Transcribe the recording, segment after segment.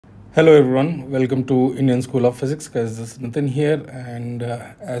Hello everyone, welcome to Indian School of Physics. Guys, this is Nitin here, and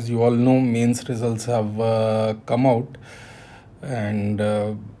as you all know, mains results have come out, and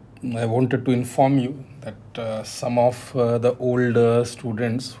I wanted to inform you that some of the old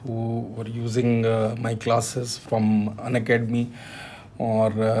students who were using my classes from Unacademy or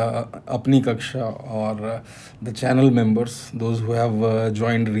Apni Kaksha or the channel members, those who have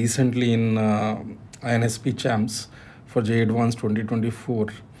joined recently in INSP Champs for J Advanced 2024.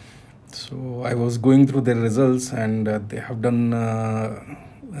 So I was going through their results, and they have done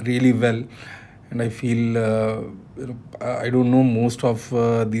really well. And I feel I don't know most of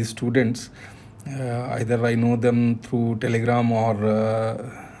these students. Either I know them through Telegram or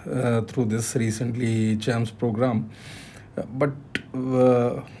through this recently Champs program. But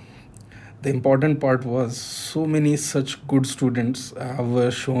the important part was so many such good students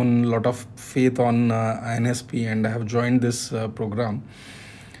have shown a lot of faith on INSP and have joined this program.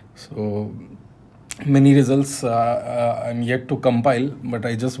 So many results I'm yet to compile, but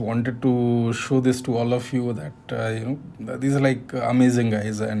I just wanted to show this to all of you that these are like amazing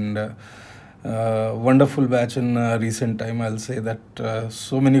guys and wonderful batch in recent time. I'll say that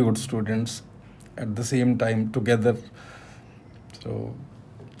so many good students at the same time together. So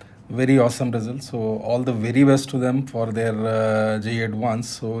very awesome results. So all the very best to them for their JE Advance.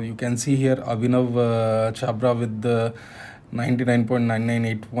 So you can see here Abhinav Chabra with the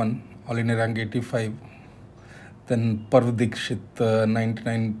 99.9981, all in rank 85. Then Parv Dikshit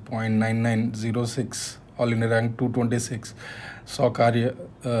 99.9906, all in rank 226. Saukarya,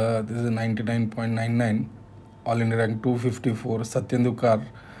 this is 99.99, all in rank 254. Satyendu Kar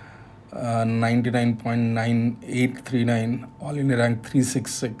 99.9839, all in rank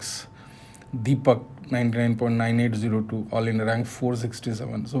 366. Deepak 99.9802, all in rank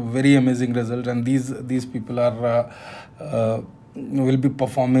 467. So very amazing result, and these people are will be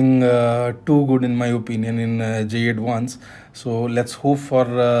performing too good in my opinion in JE Advance. So let's hope for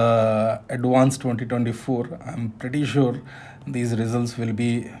Advance 2024. I'm pretty sure these results will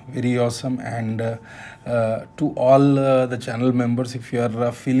be very awesome. And to all the channel members, if you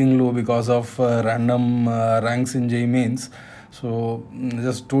are feeling low because of random ranks in JE mains, so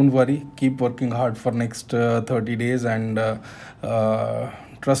just don't worry, keep working hard for next 30 days, and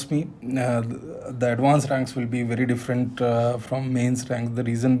trust me, the advanced ranks will be very different from mains ranks. The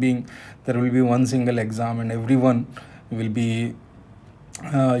reason being, there will be one single exam, and everyone will be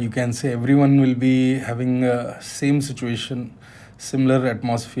you can say everyone will be having same situation, similar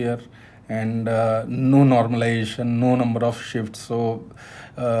atmosphere, and no normalization, no number of shifts. So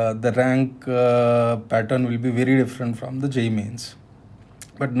the rank pattern will be very different from the JEE mains.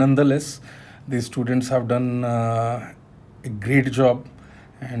 But nonetheless, these students have done a great job,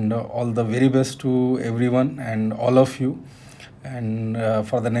 and all the very best to everyone and all of you. And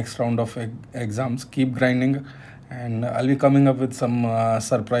for the next round of exams, keep grinding, and I'll be coming up with some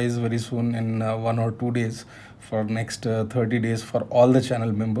surprise very soon in 1 or 2 days for next 30 days for all the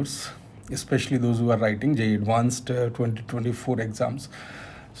channel members, especially those who are writing JEE Advanced 2024 exams.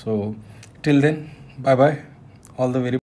 So till then, bye bye, all the very